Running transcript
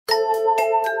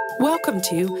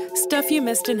Welcome to Stuff You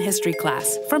Missed in History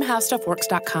Class from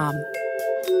HowStuffWorks.com.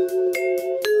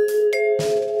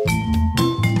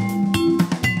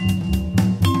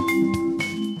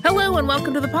 Hello and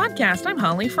welcome to the podcast. I'm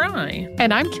Holly Fry.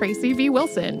 And I'm Tracy V.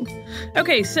 Wilson.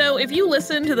 Okay, so if you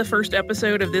listened to the first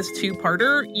episode of this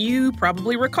two-parter, you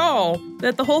probably recall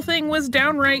that the whole thing was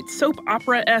downright soap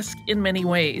opera-esque in many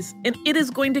ways, and it is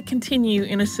going to continue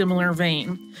in a similar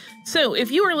vein. So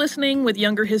if you are listening with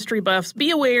younger history buffs, be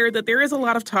aware that there is a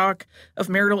lot of talk of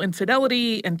marital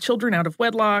infidelity and children out of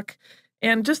wedlock,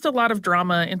 and just a lot of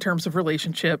drama in terms of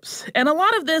relationships. And a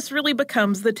lot of this really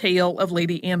becomes the tale of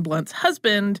Lady Anne Blunt's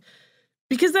husband,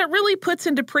 because that really puts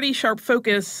into pretty sharp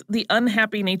focus the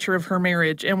unhappy nature of her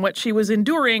marriage and what she was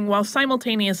enduring while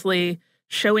simultaneously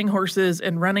showing horses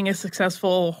and running a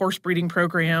successful horse breeding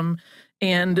program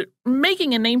and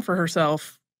making a name for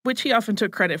herself, which he often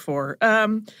took credit for.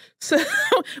 So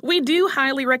we do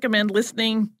highly recommend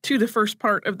listening to the first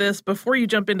part of this before you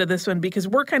jump into this one, because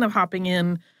we're kind of hopping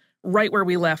in right where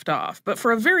we left off. But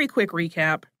for a very quick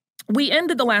recap, we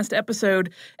ended the last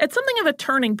episode at something of a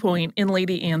turning point in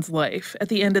Lady Anne's life at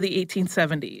the end of the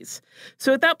 1870s.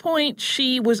 So at that point,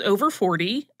 she was over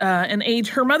 40, an age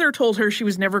her mother told her she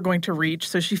was never going to reach,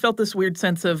 so she felt this weird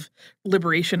sense of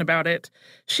liberation about it.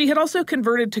 She had also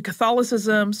converted to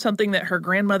Catholicism, something that her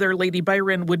grandmother, Lady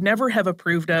Byron, would never have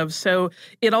approved of, so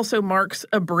it also marks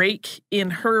a break in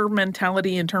her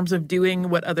mentality in terms of doing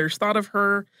what others thought of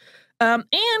her.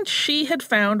 And she had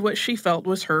found what she felt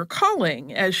was her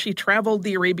calling as she traveled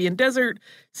the Arabian desert,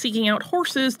 seeking out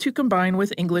horses to combine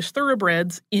with English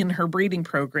thoroughbreds in her breeding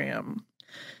program.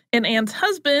 And Anne's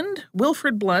husband,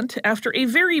 Wilfrid Blunt, after a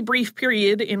very brief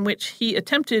period in which he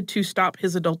attempted to stop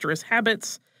his adulterous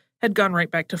habits, had gone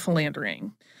right back to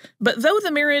philandering. But though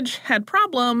the marriage had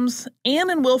problems,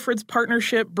 Anne and Wilfrid's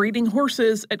partnership breeding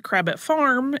horses at Crabbet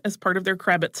Farm as part of their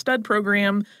Crabbet Stud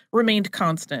program remained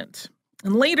constant.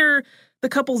 And later, the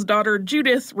couple's daughter,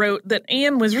 Judith, wrote that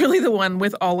Anne was really the one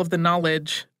with all of the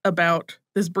knowledge about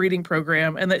this breeding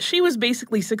program and that she was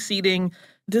basically succeeding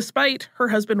despite her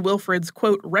husband Wilfrid's,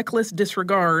 quote, reckless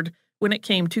disregard when it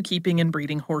came to keeping and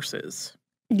breeding horses.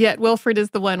 Yet Wilfrid is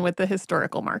the one with the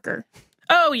historical marker.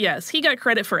 Oh, yes. He got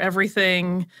credit for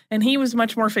everything, and he was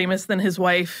much more famous than his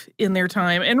wife in their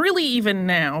time, and really even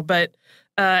now. But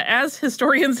as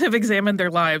historians have examined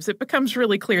their lives, it becomes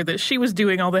really clear that she was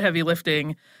doing all the heavy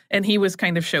lifting, and he was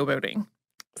kind of showboating.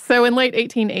 So in late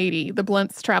 1880, the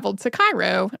Blunts traveled to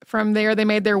Cairo. From there, they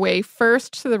made their way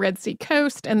first to the Red Sea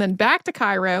coast and then back to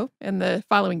Cairo in the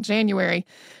following January.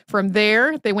 From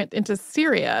there, they went into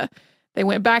Syria. They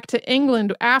went back to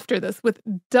England after this with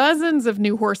dozens of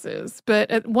new horses. But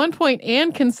at one point,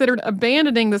 Anne considered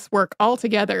abandoning this work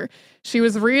altogether. She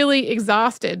was really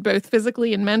exhausted, both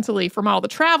physically and mentally, from all the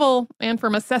travel and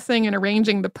from assessing and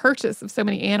arranging the purchase of so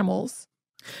many animals.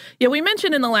 Yeah, we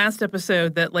mentioned in the last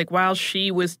episode that, while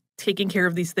she was taking care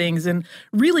of these things and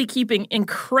really keeping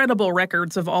incredible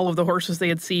records of all of the horses they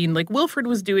had seen, Wilfrid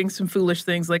was doing some foolish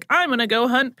things like, I'm going to go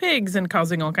hunt pigs, and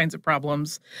causing all kinds of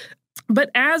problems.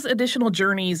 But as additional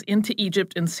journeys into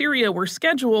Egypt and Syria were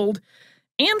scheduled,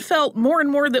 Anne felt more and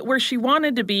more that where she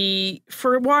wanted to be,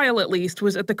 for a while at least,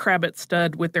 was at the Crabbet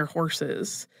Stud with their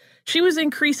horses. She was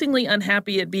increasingly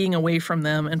unhappy at being away from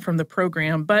them and from the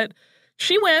program, but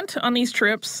she went on these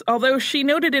trips, although she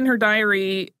noted in her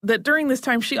diary that during this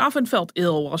time she often felt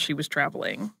ill while she was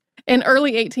traveling. In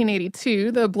early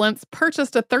 1882, the Blunts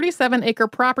purchased a 37-acre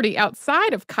property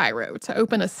outside of Cairo to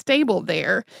open a stable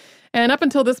there. And up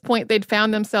until this point, they'd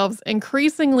found themselves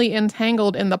increasingly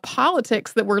entangled in the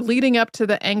politics that were leading up to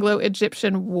the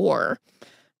Anglo-Egyptian War.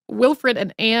 Wilfrid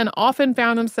and Anne often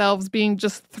found themselves being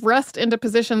just thrust into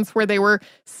positions where they were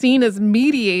seen as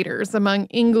mediators among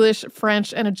English,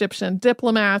 French, and Egyptian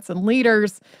diplomats and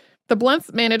leaders. The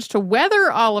Blunts managed to weather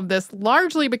all of this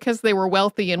largely because they were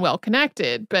wealthy and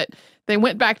well-connected, but they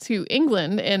went back to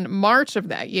England in March of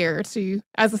that year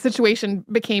as the situation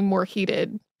became more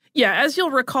heated. Yeah, as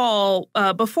you'll recall,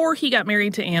 before he got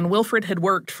married to Anne, Wilfrid had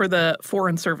worked for the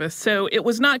Foreign Service, so it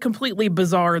was not completely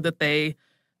bizarre that they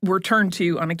were turned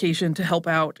to on occasion to help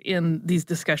out in these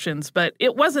discussions, but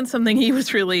it wasn't something he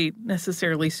was really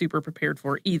necessarily super prepared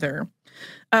for either.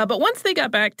 But once they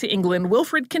got back to England,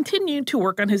 Wilfrid continued to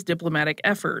work on his diplomatic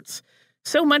efforts,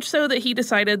 so much so that he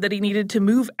decided that he needed to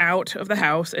move out of the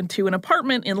house and to an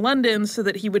apartment in London so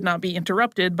that he would not be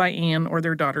interrupted by Anne or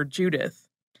their daughter Judith.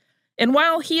 And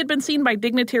while he had been seen by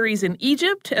dignitaries in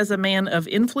Egypt as a man of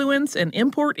influence and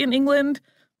import in England,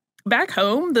 back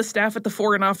home, the staff at the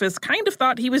Foreign Office kind of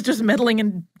thought he was just meddling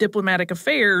in diplomatic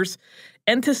affairs.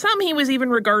 And to some, he was even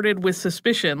regarded with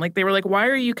suspicion. They were like, why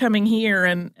are you coming here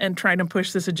and trying to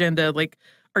push this agenda?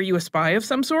 Are you a spy of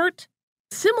some sort?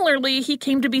 Similarly, he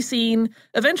came to be seen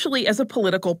eventually as a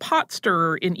political pot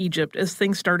stirrer in Egypt as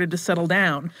things started to settle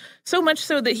down, so much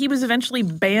so that he was eventually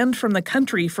banned from the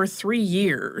country for 3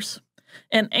 years.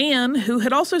 And Anne, who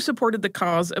had also supported the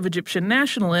cause of Egyptian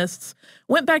nationalists,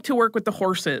 went back to work with the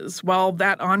horses while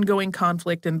that ongoing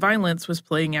conflict and violence was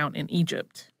playing out in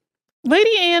Egypt.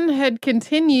 Lady Anne had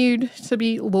continued to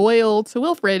be loyal to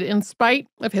Wilfrid in spite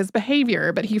of his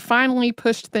behavior, but he finally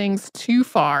pushed things too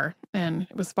far, and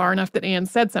it was far enough that Anne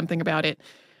said something about it.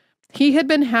 He had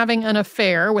been having an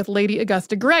affair with Lady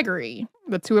Augusta Gregory.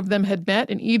 The two of them had met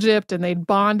in Egypt, and they'd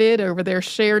bonded over their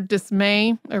shared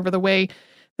dismay over the way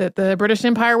that the British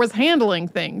Empire was handling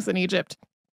things in Egypt.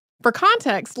 For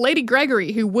context, Lady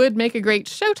Gregory, who would make a great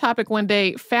show topic one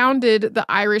day, founded the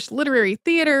Irish Literary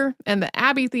Theatre and the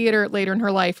Abbey Theatre later in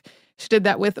her life. She did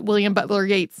that with William Butler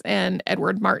Yeats and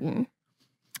Edward Martin.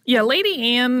 Yeah,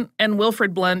 Lady Anne and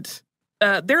Wilfrid Blunt,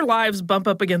 their lives bump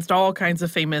up against all kinds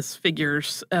of famous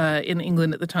figures in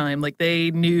England at the time. Like,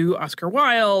 they knew Oscar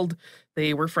Wilde.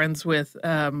 They were friends with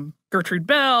Gertrude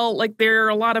Bell. Like, there are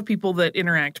a lot of people that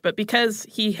interact. But because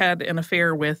he had an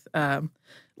affair with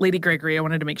Lady Gregory, I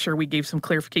wanted to make sure we gave some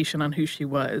clarification on who she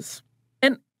was.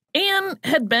 And Anne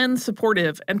had been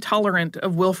supportive and tolerant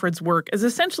of Wilfrid's work as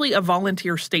essentially a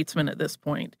volunteer statesman at this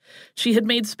point. She had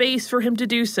made space for him to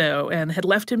do so and had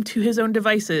left him to his own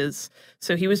devices.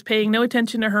 So he was paying no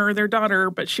attention to her or their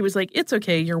daughter, but she was like, it's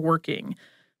okay, you're working.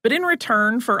 But in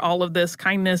return for all of this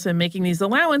kindness and making these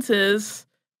allowances,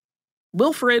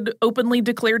 Wilfrid openly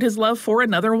declared his love for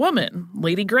another woman,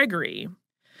 Lady Gregory.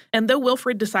 And though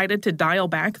Wilfrid decided to dial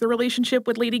back the relationship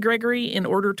with Lady Gregory in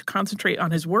order to concentrate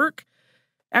on his work,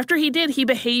 after he did, he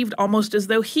behaved almost as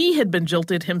though he had been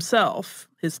jilted himself.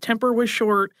 His temper was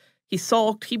short, he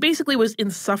sulked, he basically was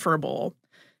insufferable.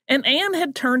 And Anne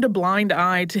had turned a blind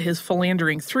eye to his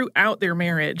philandering throughout their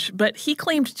marriage, but he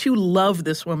claimed to love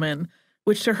this woman,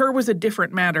 which to her was a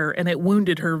different matter, and it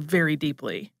wounded her very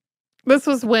deeply. This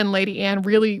was when Lady Anne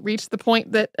really reached the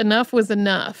point that enough was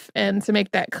enough. And to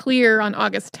make that clear, on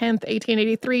August 10th,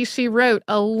 1883, she wrote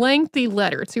a lengthy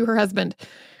letter to her husband.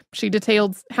 She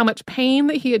detailed how much pain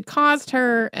that he had caused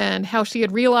her and how she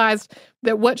had realized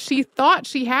that what she thought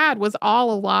she had was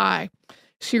all a lie.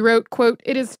 She wrote, quote,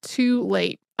 "It is too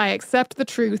late. I accept the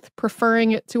truth,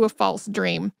 preferring it to a false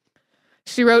dream."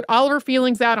 She wrote all of her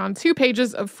feelings out on 2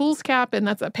 pages of foolscap, and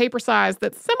that's a paper size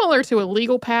that's similar to a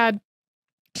legal pad.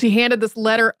 She handed this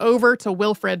letter over to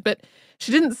Wilfrid, but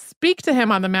she didn't speak to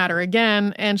him on the matter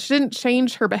again, and she didn't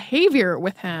change her behavior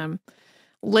with him.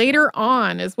 Later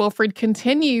on, as Wilfrid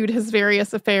continued his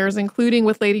various affairs, including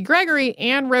with Lady Gregory,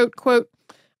 Anne wrote, quote,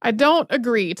 "I don't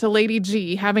agree to Lady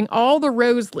G having all the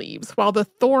rose leaves while the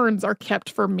thorns are kept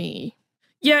for me."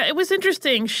 Yeah, it was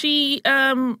interesting. She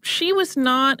was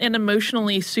not an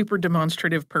emotionally super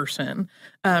demonstrative person.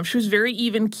 She was very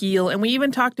even keel, and we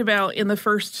even talked about in the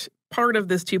first part of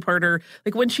this two-parter,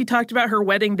 like when she talked about her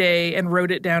wedding day and wrote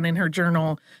it down in her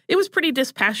journal, it was pretty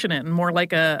dispassionate and more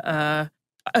like a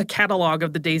catalog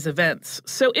of the day's events.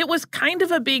 So it was kind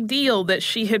of a big deal that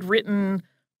she had written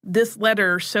this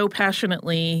letter so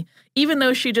passionately, even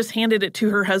though she just handed it to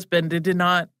her husband and did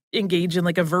not engage in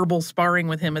like a verbal sparring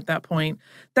with him at that point.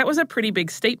 That was a pretty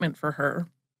big statement for her.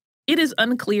 It is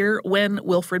unclear when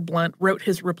Wilfrid Blunt wrote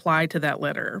his reply to that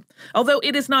letter. Although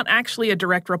it is not actually a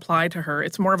direct reply to her,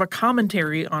 it's more of a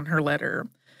commentary on her letter.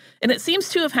 And it seems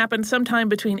to have happened sometime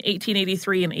between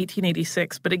 1883 and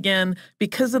 1886. But again,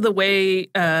 because of the way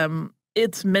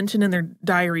it's mentioned in their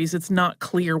diaries, it's not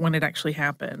clear when it actually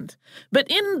happened. But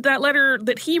in that letter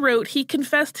that he wrote, he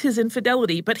confessed his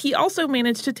infidelity, but he also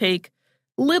managed to take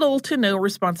little to no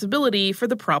responsibility for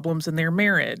the problems in their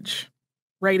marriage.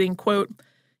 Writing, quote,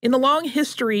 "In the long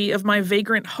history of my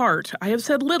vagrant heart, I have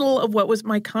said little of what was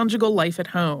my conjugal life at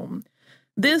home.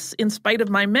 This, in spite of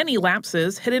my many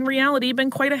lapses, had in reality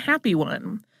been quite a happy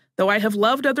one. Though I have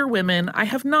loved other women, I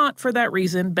have not, for that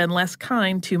reason, been less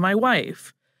kind to my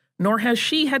wife. Nor has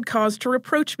she had cause to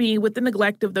reproach me with the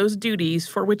neglect of those duties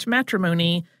for which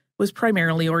matrimony was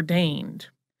primarily ordained.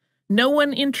 No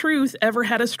one, in truth, ever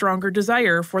had a stronger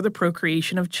desire for the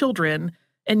procreation of children,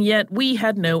 and yet we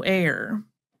had no heir.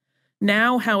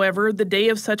 Now, however, the day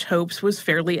of such hopes was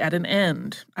fairly at an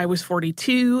end. I was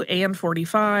 42 and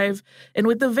 45, and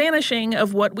with the vanishing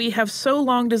of what we have so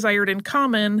long desired in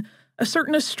common, a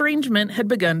certain estrangement had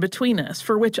begun between us,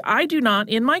 for which I do not,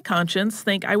 in my conscience,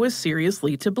 think I was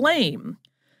seriously to blame.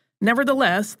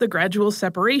 Nevertheless, the gradual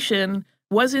separation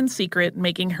was in secret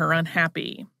making her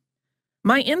unhappy.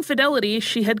 My infidelity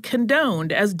she had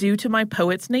condoned as due to my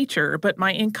poet's nature, but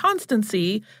my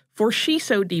inconstancy, for she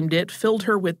so deemed it, filled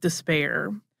her with despair.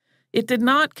 It did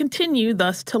not continue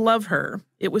thus to love her.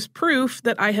 It was proof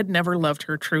that I had never loved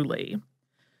her truly.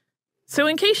 So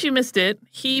in case you missed it,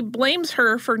 he blames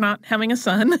her for not having a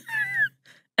son.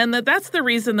 And that's the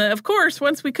reason that, of course,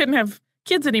 once we couldn't have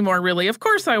kids anymore, really, of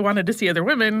course I wanted to see other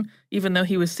women, even though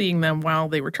he was seeing them while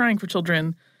they were trying for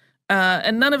children.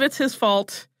 And none of it's his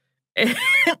fault.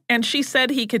 And she said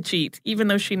he could cheat, even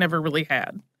though she never really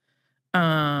had.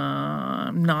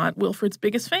 I'm not Wilfrid's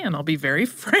biggest fan. I'll be very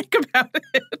frank about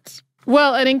it.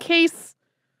 Well, and in case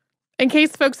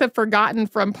folks have forgotten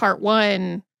from part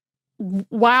 1,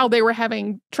 while they were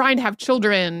trying to have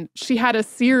children, she had a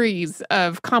series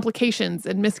of complications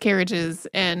and miscarriages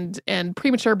and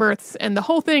premature births. And the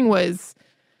whole thing was,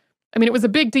 it was a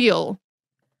big deal.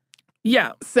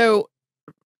 Yeah. So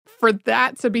for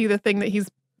that to be the thing that he's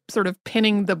sort of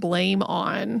pinning the blame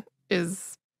on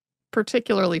is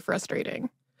particularly frustrating.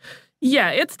 Yeah,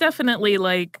 it's definitely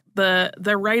like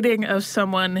the writing of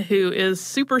someone who is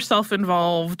super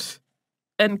self-involved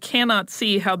and cannot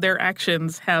see how their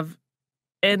actions have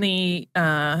any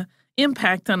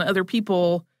impact on other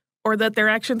people, or that their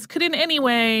actions could in any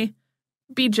way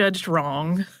be judged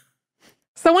wrong.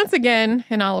 So once again,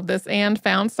 in all of this, Anne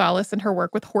found solace in her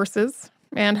work with horses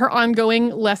and her ongoing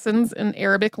lessons in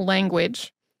Arabic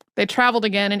language. They traveled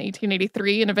again in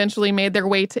 1883 and eventually made their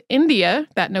way to India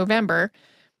that November.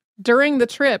 During the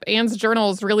trip, Anne's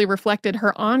journals really reflected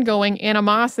her ongoing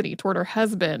animosity toward her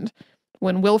husband.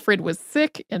 When Wilfrid was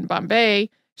sick in Bombay,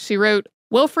 she wrote,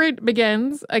 "Wilfrid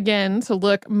begins again to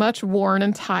look much worn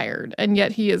and tired, and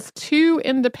yet he is too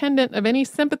independent of any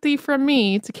sympathy from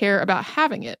me to care about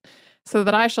having it, so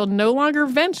that I shall no longer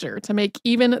venture to make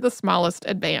even the smallest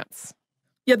advance."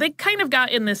 Yeah, they kind of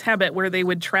got in this habit where they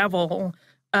would travel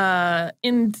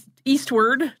in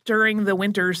eastward during the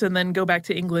winters and then go back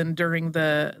to England during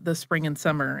the spring and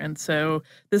summer. And so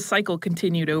this cycle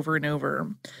continued over and over.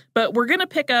 But we're going to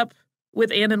pick up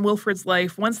with Anne and Wilfrid's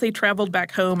life once they traveled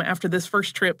back home after this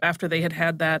first trip, after they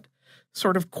had that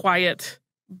sort of quiet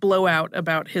blowout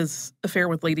about his affair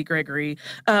with Lady Gregory.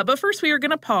 But first, we are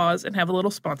going to pause and have a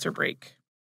little sponsor break.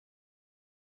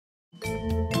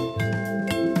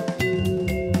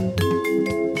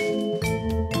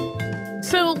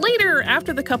 So later,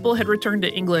 after the couple had returned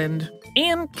to England,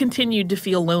 Anne continued to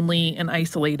feel lonely and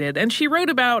isolated, and she wrote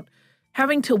about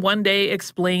having to one day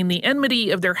explain the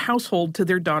enmity of their household to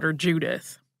their daughter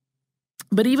Judith.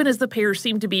 But even as the pair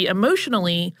seemed to be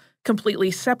emotionally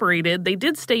completely separated, they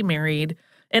did stay married,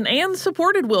 and Anne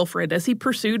supported Wilfrid as he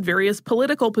pursued various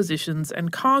political positions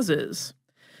and causes.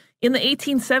 In the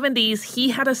 1870s, he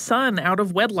had a son out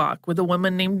of wedlock with a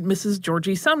woman named Mrs.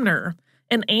 Georgie Sumner,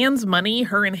 and Anne's money,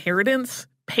 her inheritance,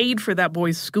 paid for that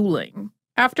boy's schooling.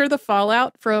 After the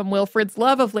fallout from Wilfrid's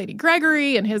love of Lady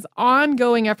Gregory and his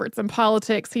ongoing efforts in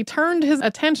politics, he turned his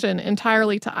attention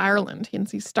entirely to Ireland,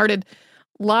 and he started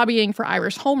lobbying for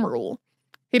Irish home rule.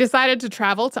 He decided to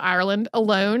travel to Ireland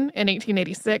alone in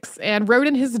 1886 and wrote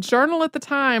in his journal at the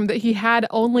time that he had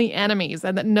only enemies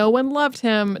and that no one loved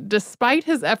him despite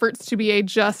his efforts to be a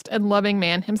just and loving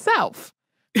man himself.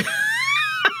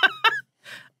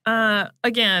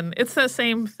 Again, it's the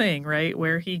same thing, right?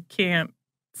 Where he can't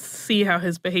see how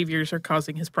his behaviors are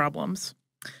causing his problems.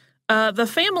 The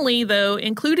family, though,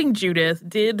 including Judith,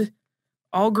 did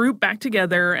all group back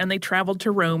together, and they traveled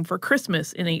to Rome for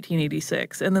Christmas in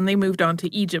 1886, and then they moved on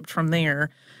to Egypt from there.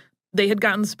 They had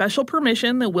gotten special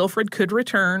permission that Wilfrid could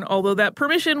return, although that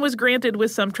permission was granted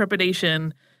with some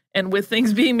trepidation and with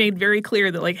things being made very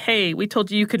clear that, like, hey, we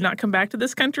told you could not come back to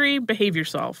this country, behave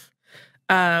yourself.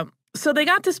 So they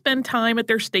got to spend time at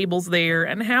their stables there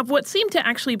and have what seemed to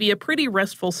actually be a pretty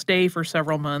restful stay for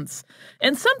several months,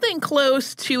 and something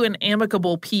close to an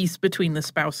amicable peace between the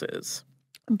spouses.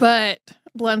 But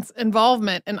Blunt's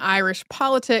involvement in Irish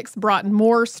politics brought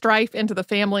more strife into the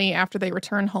family after they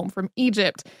returned home from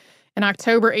Egypt. In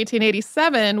October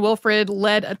 1887, Wilfrid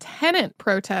led a tenant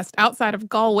protest outside of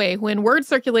Galway when word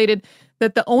circulated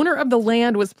that the owner of the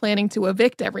land was planning to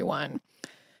evict everyone.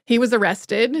 He was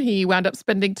arrested. He wound up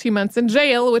spending 2 months in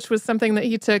jail, which was something that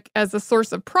he took as a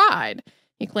source of pride.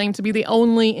 He claimed to be the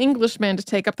only Englishman to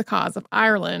take up the cause of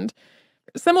Ireland.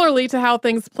 Similarly to how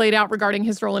things played out regarding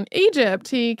his role in Egypt,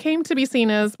 he came to be seen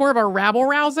as more of a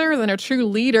rabble-rouser than a true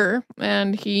leader,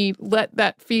 and he let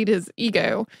that feed his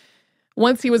ego.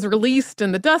 Once he was released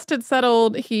and the dust had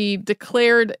settled, he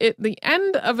declared it the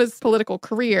end of his political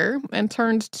career and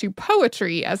turned to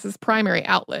poetry as his primary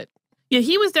outlet. Yeah,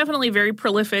 he was definitely very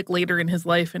prolific later in his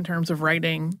life in terms of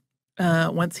writing,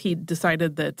 once he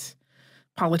decided that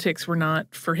politics were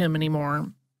not for him anymore.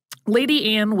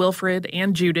 Lady Anne, Wilfrid,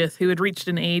 and Judith, who had reached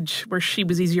an age where she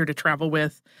was easier to travel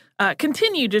with,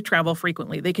 continued to travel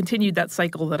frequently. They continued that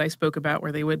cycle that I spoke about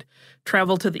where they would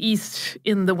travel to the east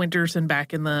in the winters and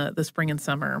back in the spring and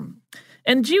summer.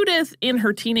 And Judith, in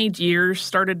her teenage years,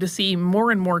 started to see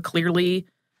more and more clearly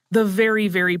the very,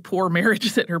 very poor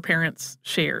marriage that her parents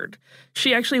shared.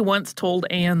 She actually once told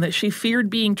Anne that she feared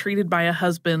being treated by a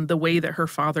husband the way that her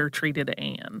father treated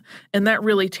Anne. And that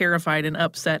really terrified and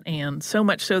upset Anne, so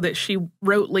much so that she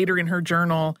wrote later in her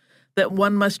journal that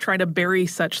one must try to bury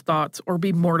such thoughts or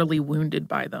be mortally wounded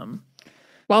by them.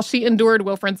 While she endured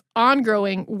Wilfrid's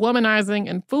ongoing womanizing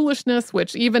and foolishness,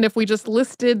 which even if we just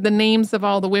listed the names of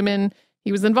all the women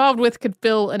he was involved with could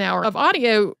fill an hour of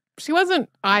audio, she wasn't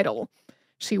idle.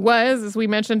 She was, as we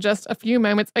mentioned just a few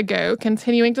moments ago,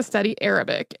 continuing to study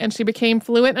Arabic, and she became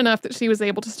fluent enough that she was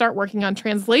able to start working on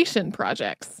translation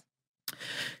projects.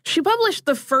 She published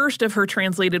the first of her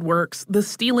translated works, The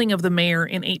Stealing of the Mare,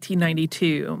 in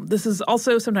 1892. This is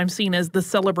also sometimes seen as the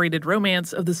celebrated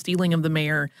romance of the Stealing of the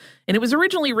Mare, and it was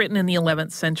originally written in the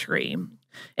 11th century.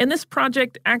 And this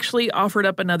project actually offered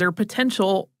up another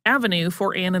potential avenue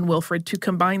for Anne and Wilfrid to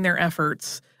combine their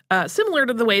efforts, similar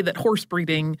to the way that horse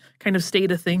breeding kind of stayed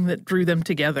a thing that drew them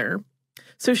together.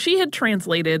 So she had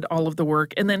translated all of the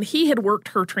work, and then he had worked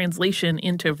her translation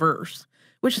into verse,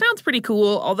 which sounds pretty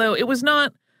cool, although it was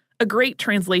not a great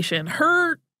translation.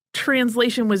 Her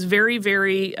translation was very,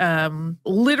 very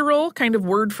literal, kind of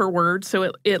word for word,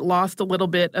 so it lost a little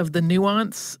bit of the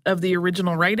nuance of the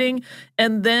original writing.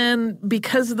 And then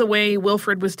because of the way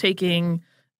Wilfrid was taking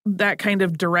that kind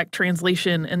of direct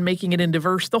translation and making it into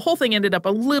verse, the whole thing ended up a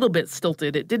little bit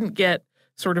stilted. It didn't get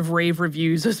sort of rave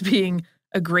reviews as being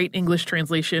a great English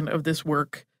translation of this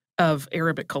work of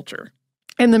Arabic culture.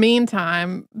 In the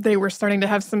meantime, they were starting to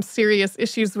have some serious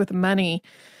issues with money.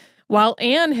 While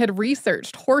Anne had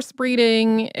researched horse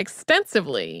breeding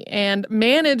extensively and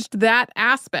managed that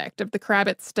aspect of the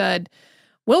Crabbit stud,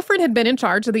 Wilfrid had been in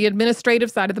charge of the administrative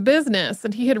side of the business,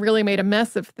 and he had really made a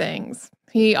mess of things.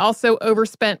 He also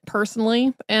overspent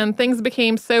personally, and things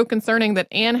became so concerning that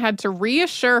Anne had to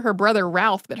reassure her brother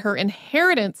Ralph that her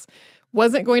inheritance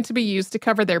wasn't going to be used to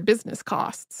cover their business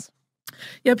costs.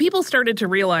 Yeah, people started to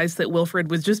realize that Wilfrid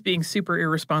was just being super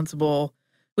irresponsible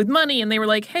with money, and they were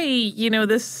like, hey, you know,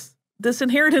 this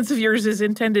inheritance of yours is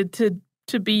intended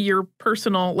to be your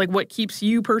personal, like what keeps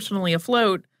you personally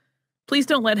afloat. Please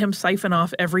don't let him siphon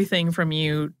off everything from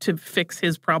you to fix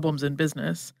his problems in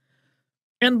business.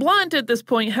 And Blount, at this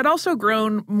point, had also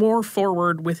grown more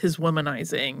forward with his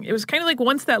womanizing. It was kind of like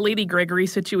once that Lady Gregory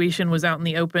situation was out in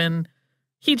the open,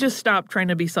 he just stopped trying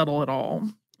to be subtle at all.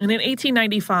 And in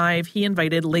 1895, he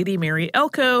invited Lady Mary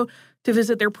Elcho to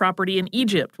visit their property in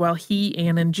Egypt while he,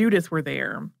 Anne, and Judith were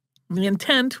there. The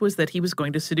intent was that he was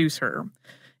going to seduce her.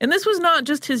 And this was not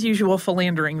just his usual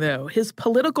philandering, though. His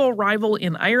political rival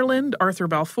in Ireland, Arthur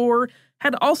Balfour,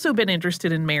 had also been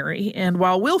interested in Mary, and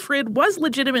while Wilfrid was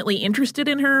legitimately interested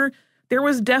in her, there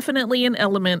was definitely an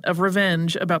element of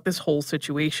revenge about this whole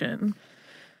situation.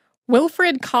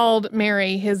 Wilfrid called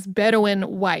Mary his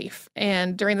Bedouin wife,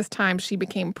 and during this time she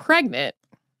became pregnant.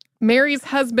 Mary's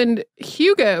husband,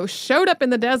 Hugo, showed up in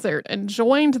the desert and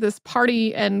joined this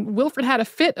party, and Wilfrid had a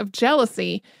fit of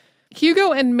jealousy.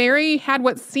 Hugo and Mary had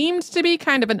what seemed to be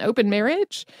kind of an open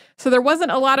marriage, so there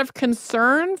wasn't a lot of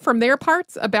concern from their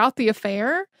parts about the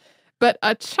affair. But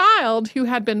a child who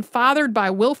had been fathered by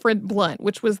Wilfrid Blount,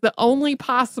 which was the only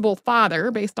possible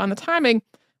father based on the timing,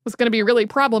 was going to be really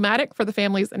problematic for the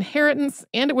family's inheritance,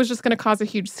 and it was just going to cause a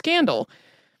huge scandal.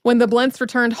 When the Blounts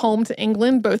returned home to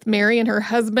England, both Mary and her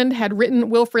husband had written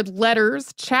Wilfrid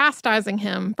letters chastising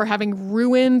him for having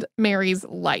ruined Mary's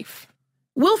life.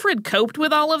 Wilfrid coped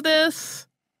with all of this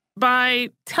by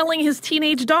telling his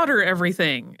teenage daughter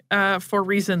everything for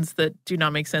reasons that do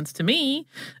not make sense to me.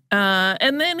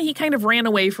 And then he kind of ran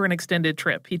away for an extended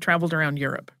trip. He traveled around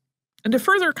Europe. And to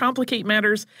further complicate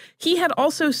matters, he had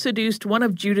also seduced one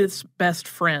of Judith's best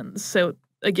friends. So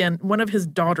again, one of his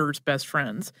daughter's best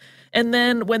friends. And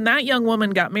then when that young woman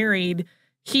got married,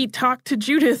 he talked to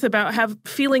Judith about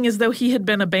feeling as though he had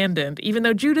been abandoned, even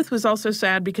though Judith was also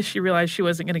sad because she realized she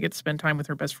wasn't going to get to spend time with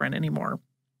her best friend anymore.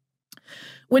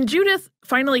 When Judith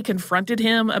finally confronted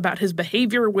him about his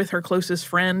behavior with her closest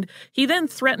friend, he then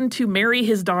threatened to marry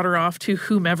his daughter off to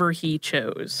whomever he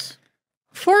chose.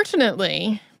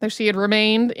 Fortunately, though she had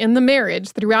remained in the marriage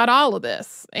throughout all of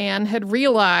this and had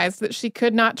realized that she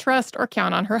could not trust or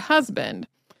count on her husband.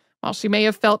 While she may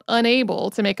have felt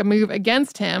unable to make a move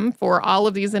against him for all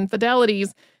of these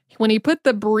infidelities, when he put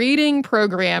the breeding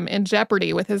program in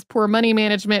jeopardy with his poor money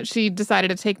management, she decided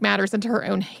to take matters into her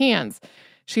own hands.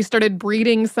 She started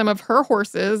breeding some of her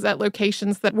horses at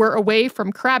locations that were away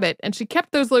from Crabbit, and she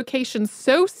kept those locations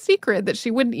so secret that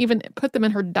she wouldn't even put them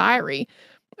in her diary.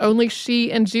 Only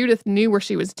she and Judith knew where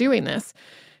she was doing this.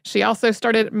 She also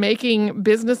started making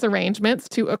business arrangements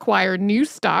to acquire new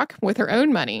stock with her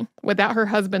own money without her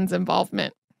husband's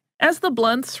involvement. As the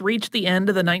Blunts reached the end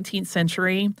of the 19th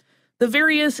century, the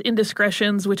various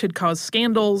indiscretions which had caused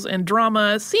scandals and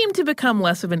drama seemed to become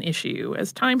less of an issue.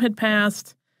 As time had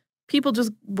passed, people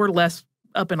just were less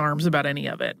up in arms about any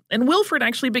of it. And Wilfrid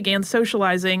actually began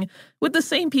socializing with the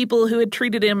same people who had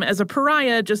treated him as a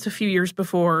pariah just a few years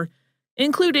before,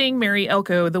 including Mary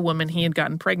Elko, the woman he had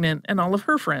gotten pregnant, and all of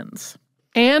her friends.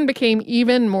 Anne became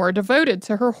even more devoted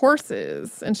to her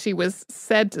horses, and she was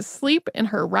said to sleep in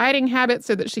her riding habit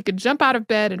so that she could jump out of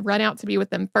bed and run out to be with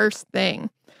them first thing.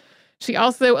 She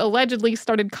also allegedly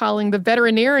started calling the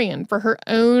veterinarian for her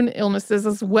own illnesses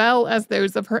as well as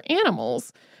those of her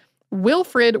animals.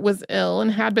 Wilfrid was ill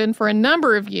and had been for a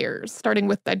number of years, starting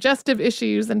with digestive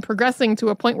issues and progressing to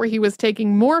a point where he was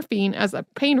taking morphine as a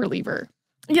pain reliever.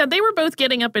 Yeah, they were both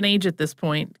getting up in age at this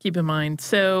point, keep in mind.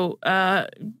 So,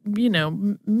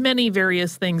 many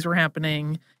various things were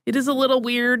happening. It is a little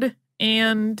weird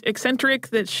and eccentric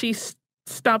that she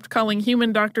stopped calling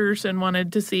human doctors and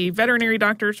wanted to see veterinary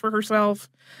doctors for herself.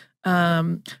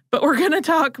 But we're going to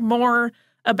talk more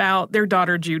about their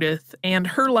daughter Judith and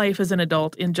her life as an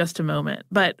adult in just a moment.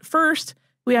 But first,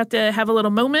 we have to have a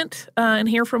little moment and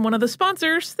hear from one of the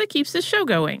sponsors that keeps this show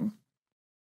going.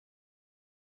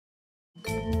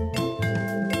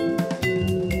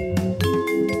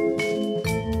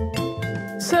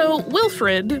 So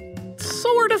Wilfrid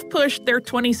sort of pushed their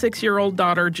 26-year-old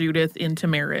daughter Judith into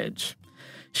marriage.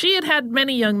 She had had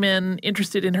many young men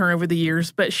interested in her over the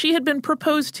years, but she had been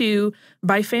proposed to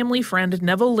by family friend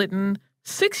Neville Lytton,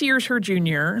 6 years her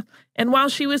junior, and while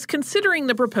she was considering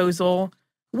the proposal,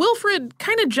 Wilfrid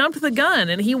kind of jumped the gun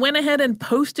and he went ahead and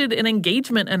posted an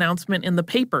engagement announcement in the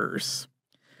papers.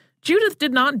 Judith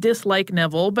did not dislike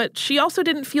Neville, but she also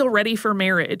didn't feel ready for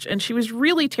marriage, and she was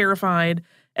really terrified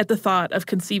at the thought of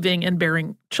conceiving and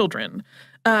bearing children.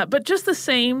 But just the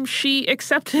same, she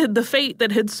accepted the fate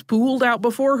that had spooled out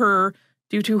before her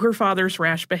due to her father's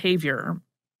rash behavior.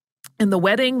 And the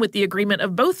wedding, with the agreement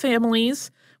of both families,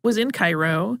 was in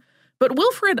Cairo, but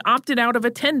Wilfrid opted out of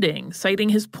attending, citing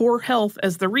his poor health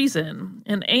as the reason,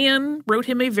 and Anne wrote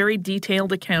him a very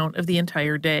detailed account of the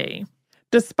entire day.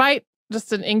 Despite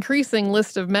just an increasing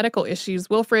list of medical issues,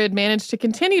 Wilfrid managed to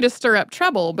continue to stir up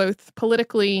trouble, both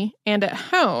politically and at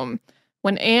home.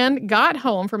 When Anne got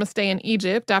home from a stay in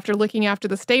Egypt after looking after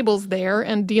the stables there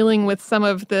and dealing with some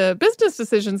of the business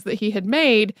decisions that he had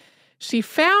made, she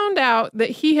found out that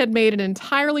he had made an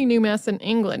entirely new mess in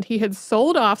England. He had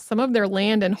sold off some of their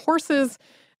land and horses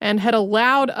and had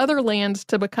allowed other land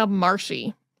to become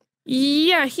marshy.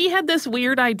 Yeah, he had this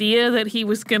weird idea that he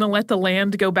was going to let the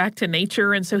land go back to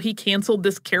nature, and so he canceled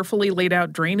this carefully laid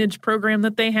out drainage program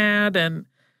that they had, and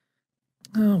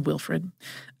Wilfrid.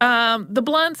 The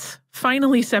Blunts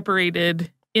finally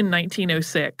separated in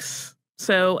 1906.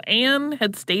 So Anne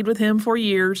had stayed with him for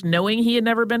years, knowing he had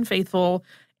never been faithful,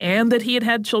 and that he had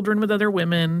had children with other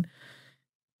women,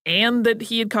 and that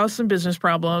he had caused some business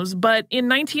problems. But in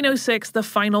 1906, the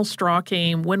final straw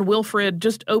came when Wilfrid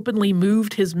just openly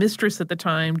moved his mistress at the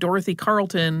time, Dorothy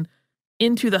Carleton,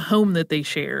 into the home that they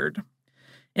shared.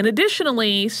 And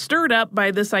additionally, stirred up by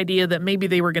this idea that maybe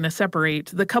they were going to separate,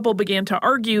 the couple began to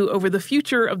argue over the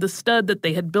future of the stud that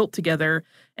they had built together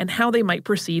and how they might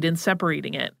proceed in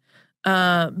separating it.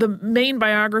 The main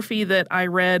biography that I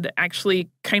read actually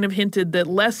kind of hinted that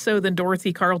less so than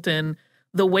Dorothy Carleton,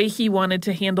 the way he wanted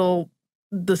to handle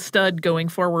the stud going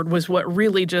forward was what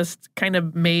really just kind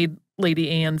of made Lady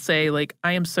Anne say, like,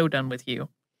 I am so done with you.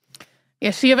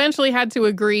 Yeah, she eventually had to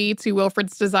agree to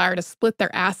Wilfrid's desire to split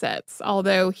their assets,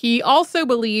 although he also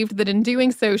believed that in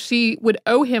doing so, she would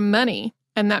owe him money,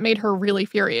 and that made her really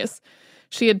furious.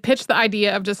 She had pitched the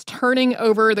idea of just turning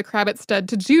over the Crabbit stud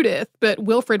to Judith, but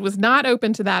Wilfrid was not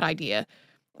open to that idea.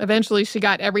 Eventually, she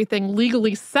got everything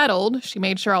legally settled. She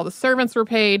made sure all the servants were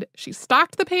paid. She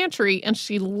stocked the pantry, and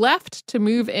she left to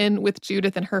move in with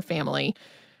Judith and her family.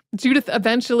 Judith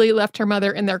eventually left her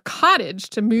mother in their cottage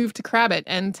to move to Crabbit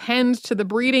and tend to the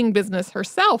breeding business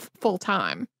herself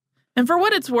full-time. And for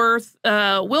what it's worth,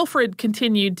 Wilfrid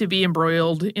continued to be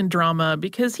embroiled in drama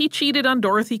because he cheated on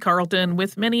Dorothy Carleton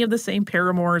with many of the same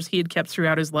paramours he had kept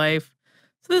throughout his life.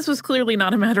 So this was clearly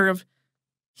not a matter of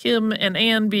him and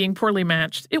Anne being poorly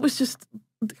matched. It was just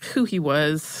who he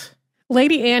was.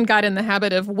 Lady Anne got in the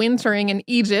habit of wintering in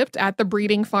Egypt at the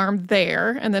breeding farm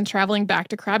there and then traveling back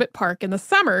to Crabbit Park in the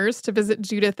summers to visit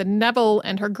Judith and Neville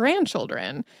and her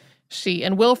grandchildren. She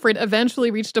and Wilfrid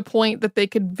eventually reached a point that they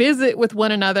could visit with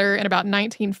one another in about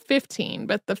 1915,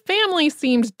 but the family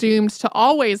seemed doomed to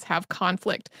always have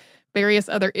conflict. Various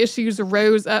other issues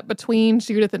rose up between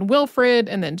Judith and Wilfrid,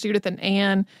 and then Judith and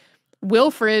Anne.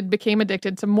 Wilfrid became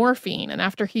addicted to morphine, and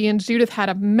after he and Judith had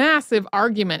a massive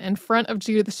argument in front of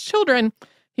Judith's children,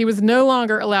 he was no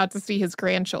longer allowed to see his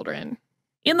grandchildren.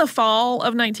 In the fall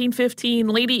of 1915,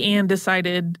 Lady Anne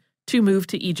decided to move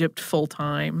to Egypt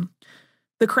full-time.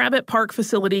 The Crabbit Park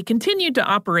facility continued to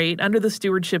operate under the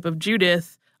stewardship of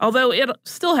Judith, although it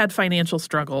still had financial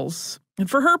struggles. And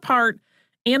for her part,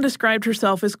 Anne described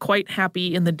herself as quite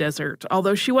happy in the desert,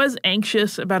 although she was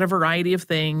anxious about a variety of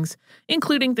things,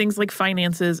 including things like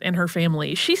finances and her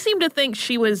family. She seemed to think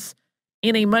she was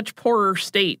in a much poorer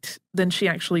state than she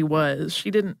actually was. She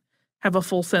didn't have a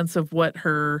full sense of what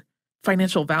her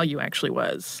financial value actually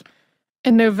was.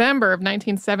 In November of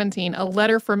 1917, a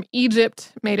letter from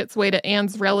Egypt made its way to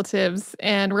Anne's relatives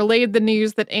and relayed the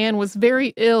news that Anne was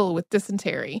very ill with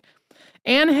dysentery.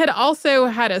 Anne had also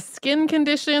had a skin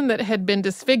condition that had been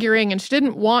disfiguring, and she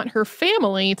didn't want her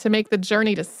family to make the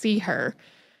journey to see her.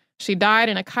 She died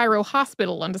in a Cairo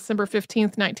hospital on December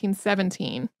 15th,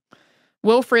 1917.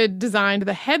 Wilfrid designed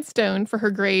the headstone for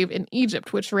her grave in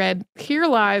Egypt, which read, "Here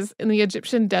lies in the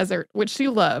Egyptian desert, which she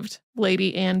loved,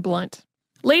 Lady Anne Blunt."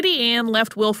 Lady Anne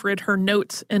left Wilfrid her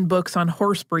notes and books on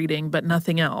horse breeding, but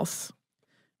nothing else.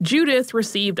 Judith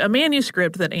received a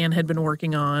manuscript that Anne had been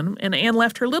working on, and Anne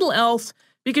left her little else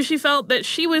because she felt that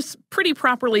she was pretty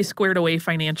properly squared away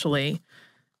financially.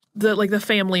 The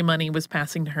family money was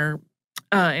passing to her,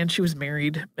 and she was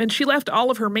married. And she left all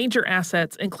of her major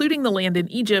assets, including the land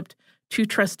in Egypt, to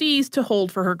trustees to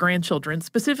hold for her grandchildren,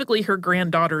 specifically her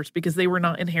granddaughters, because they were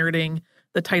not inheriting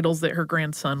the titles that her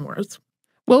grandson was.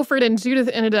 Wilfrid and Judith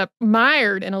ended up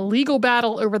mired in a legal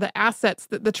battle over the assets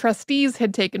that the trustees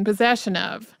had taken possession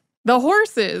of. The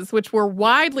horses, which were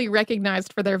widely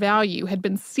recognized for their value, had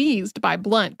been seized by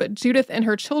Blunt, but Judith and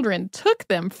her children took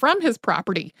them from his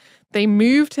property. They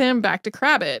moved him back to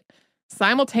Crabbit.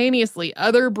 Simultaneously,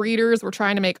 other breeders were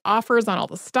trying to make offers on all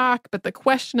the stock, but the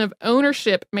question of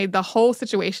ownership made the whole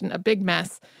situation a big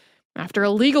mess. After a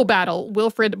legal battle,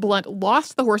 Wilfrid Blunt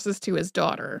lost the horses to his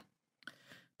daughter.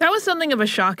 That was something of a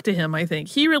shock to him, I think.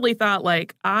 He really thought,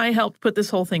 I helped put this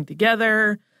whole thing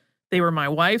together. They were my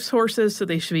wife's horses, so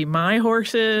they should be my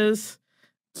horses.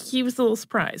 He was a little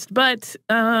surprised. But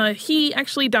he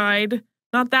actually died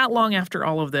not that long after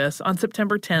all of this, on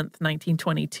September 10th,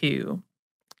 1922.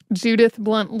 Judith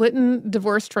Blunt Lytton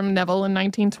divorced from Neville in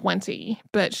 1920,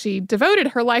 but she devoted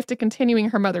her life to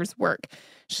continuing her mother's work.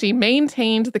 She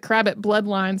maintained the Crabbit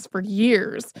bloodlines for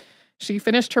years. She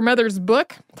finished her mother's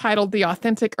book, titled The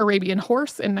Authentic Arabian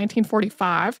Horse, in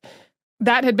 1945.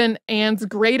 That had been Anne's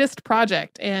greatest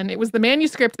project, and it was the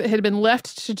manuscript that had been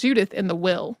left to Judith in the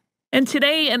will. And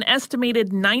today, an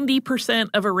estimated 90%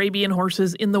 of Arabian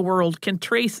horses in the world can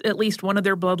trace at least one of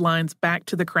their bloodlines back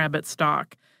to the Crabbit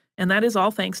stock. And that is all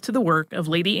thanks to the work of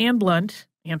Lady Anne Blunt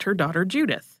and her daughter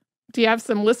Judith. Do you have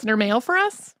some listener mail for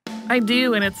us? I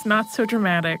do, and it's not so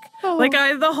dramatic. Oh.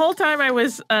 The whole time I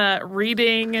was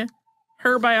reading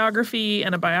her biography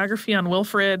and a biography on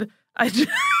Wilfrid, I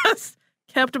just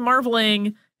kept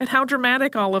marveling at how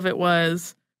dramatic all of it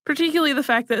was, particularly the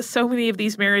fact that so many of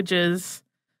these marriages,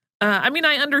 I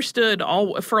understood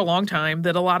for a long time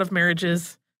that a lot of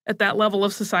marriages at that level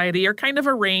of society are kind of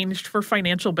arranged for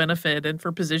financial benefit and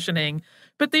for positioning,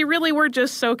 but they really were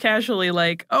just so casually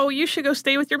like, oh, you should go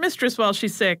stay with your mistress while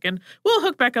she's sick, and we'll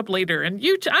hook back up later, and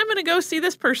I'm going to go see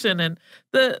this person, and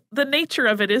the nature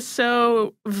of it is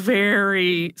so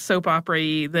very soap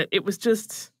opera-y that it was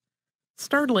just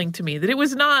startling to me that it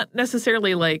was not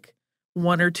necessarily like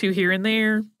one or two here and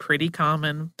there, pretty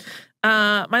common.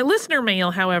 My listener mail,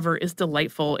 however, is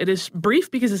delightful. It is brief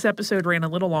because this episode ran a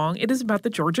little long. It is about the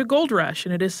Georgia Gold Rush,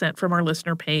 and it is sent from our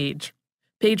listener Paige.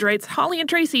 Paige writes, Holly and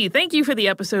Tracy, thank you for the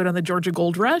episode on the Georgia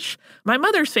Gold Rush. My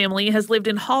mother's family has lived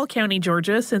in Hall County,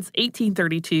 Georgia since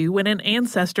 1832 when an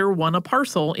ancestor won a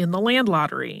parcel in the land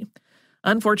lottery.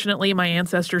 Unfortunately, my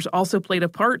ancestors also played a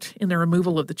part in the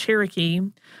removal of the Cherokee.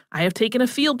 I have taken a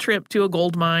field trip to a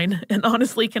gold mine and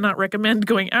honestly cannot recommend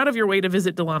going out of your way to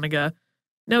visit Dahlonega.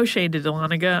 No shade to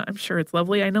Dahlonega. I'm sure it's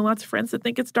lovely. I know lots of friends that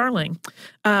think it's darling.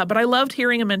 But I loved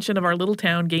hearing a mention of our little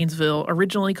town, Gainesville,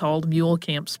 originally called Mule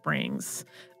Camp Springs.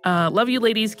 Love you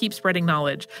ladies. Keep spreading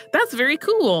knowledge. That's very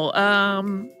cool.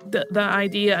 The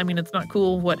idea, it's not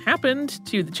cool what happened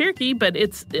to the Cherokee, but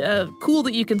it's cool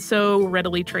that you can so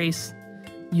readily trace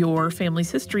your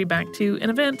family's history back to an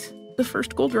event, the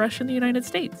first gold rush in the United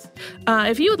States.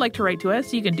 If you would like to write to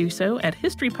us, you can do so at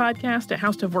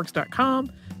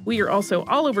historypodcast@howstuffworks.com. We are also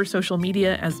all over social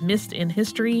media as Missed in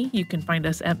History. You can find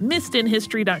us at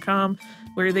missedinhistory.com,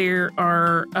 where there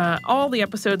are all the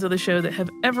episodes of the show that have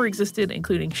ever existed,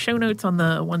 including show notes on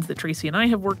the ones that Tracy and I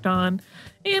have worked on.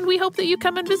 And we hope that you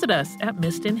come and visit us at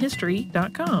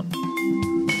missedinhistory.com.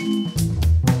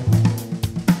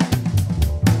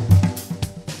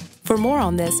 For more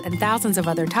on this and thousands of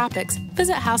other topics,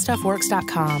 visit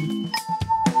howstuffworks.com.